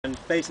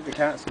basically the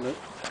council are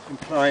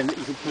implying that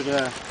you can put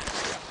a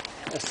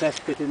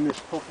cesspit in this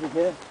property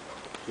here.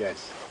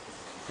 Yes.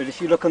 But if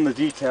you look on the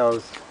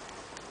details,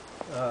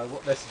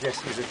 what they're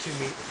suggesting is a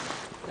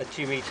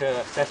 2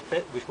 metre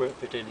cesspit, which won't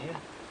fit in here.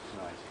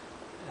 Right.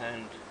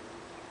 And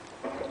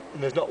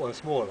there's not one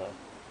smaller.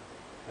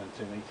 And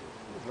 2 metres.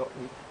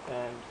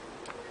 And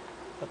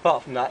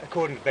apart from that,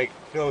 according to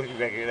building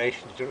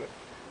regulations, you're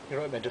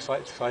not meant to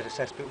site a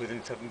cesspit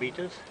within 7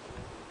 metres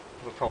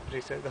of a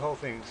property. So the whole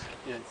thing's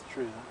it's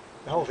true.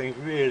 The whole thing's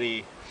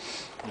really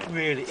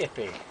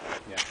iffy.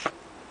 Yeah.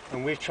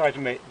 And we've tried to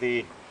make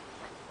the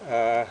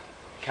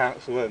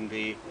council and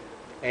the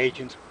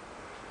agents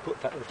put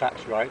the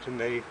facts right, and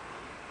they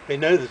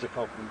know there's a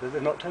problem, but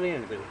they're not telling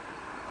anybody.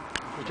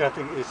 Which I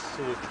think is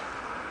sort of,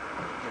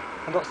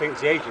 I'm not saying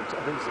it's the agents,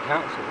 I think it's the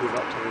council who are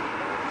not telling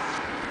people.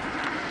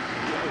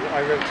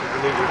 I wrote to the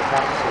leader of the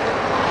council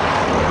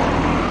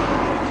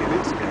 2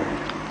 weeks ago,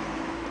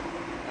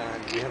 and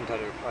we haven't had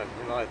a reply from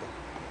him either.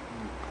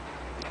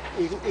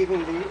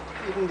 Even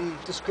the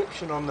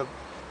description on the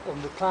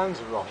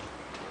plans are wrong.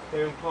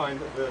 They're implying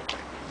that the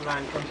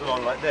land comes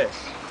along like this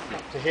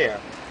to here,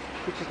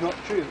 which is not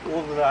true.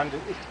 All the land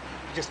it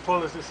just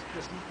follows this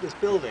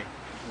building.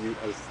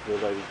 As the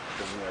lady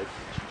from the agent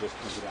just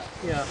pointed out.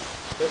 Yeah.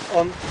 But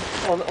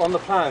on the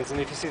plans, and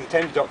if you see the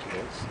tender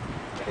documents,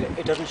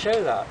 it doesn't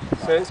show that.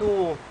 Right. So it's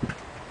all,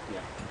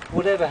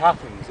 whatever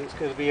happens, it's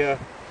going to be it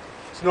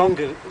will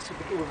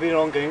be an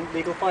ongoing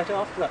legal fight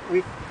after that.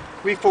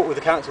 We fought with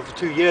the council for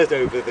 2 years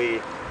over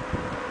the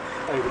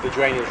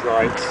drainage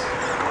rights.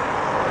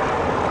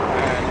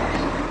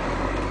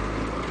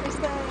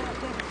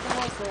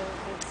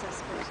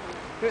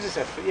 There is a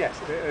cesspit, yes,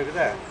 over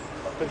there.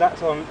 But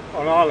that's on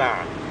our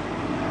land.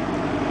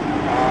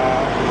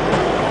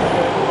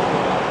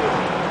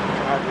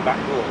 Out the back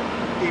door.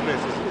 Even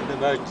if it's an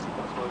emergency,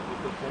 that's why we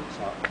put fence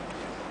up.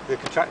 The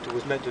contractor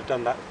was meant to have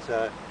done that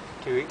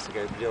 2 weeks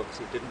ago, but he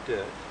obviously didn't do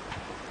it.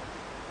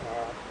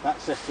 That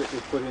cesspit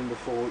was put in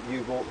before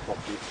you bought the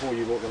property, before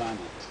you bought the land.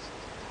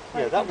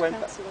 Yeah, that went.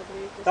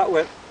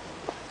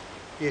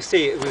 You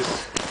see, it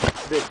was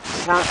the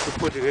council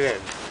put it in,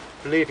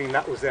 believing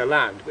that was their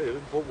land, but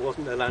it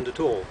wasn't their land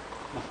at all.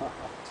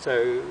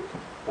 So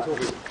that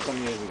was some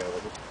years ago,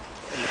 was it?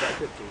 In the back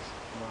 50s.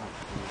 Right.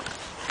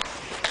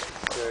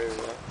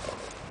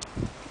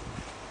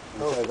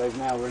 So they've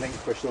now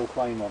relinquished all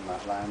claim on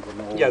that land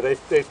and all. Yeah, they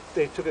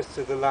took us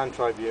to the land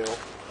tribunal,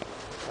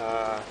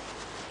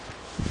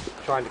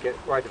 trying to get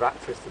right of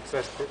access to the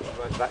cesspit,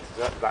 right of access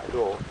out the back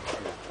door,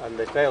 and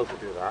they failed to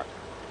do that.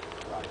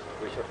 Right.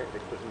 Which I think they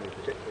put in the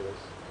particulars.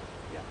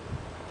 Yeah.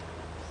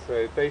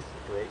 So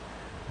basically,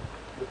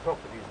 the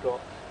property's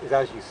is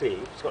as you see,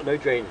 it's got no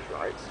drainage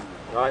rights.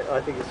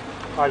 I think it's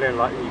highly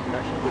unlikely you can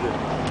actually put a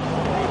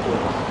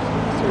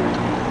sewage.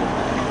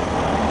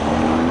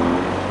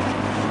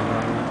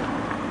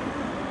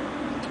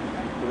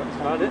 That's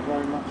about it.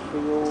 Very much for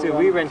your, so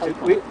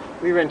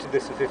we rented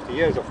this for 50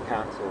 years off the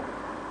council,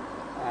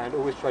 and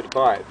always tried to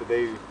buy it, but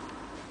they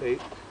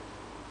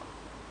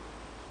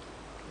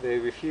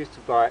refused to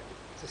buy it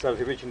to sell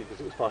it originally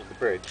because it was part of the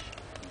bridge.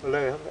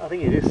 Although I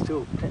think it is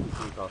still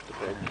technically part of the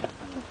bridge.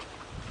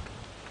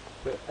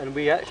 And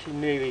we actually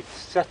nearly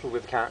settled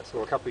with the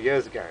council a couple of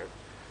years ago,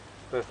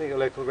 but I think a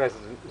local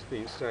resident has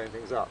been stirring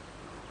things up.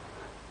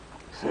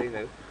 So, you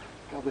know.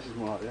 God, this is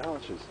more like the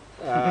Archers.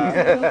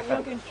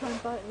 You're going to try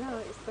and buy it now,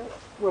 I expect.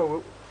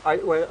 Well, I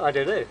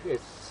don't know. I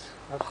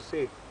have to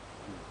see.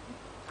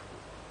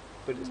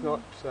 But it's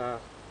not. I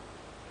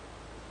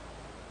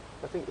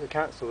think the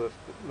council have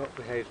not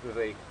behaved in a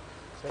very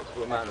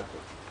sensible manner.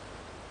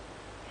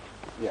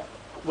 Yeah.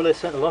 Well, they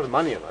spent a lot of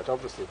money on it,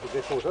 obviously, because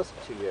they fought us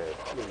for 2 years,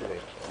 legally.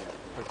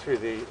 And through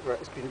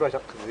it's been right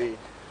up to the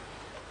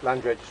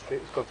land registry,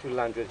 it's gone through the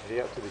land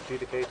registry up to the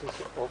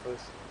adjudicator's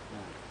office.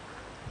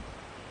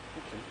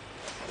 Okay.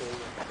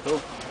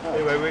 Cool.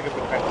 Anyway, we're going to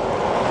put fence. The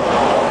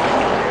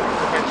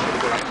fence should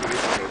have gone up 2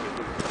 weeks ago, but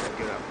we didn't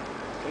get up.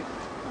 Thank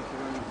you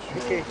very much.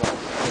 Okay.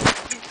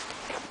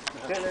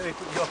 Don't let me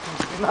put you off.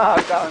 No,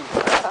 don't.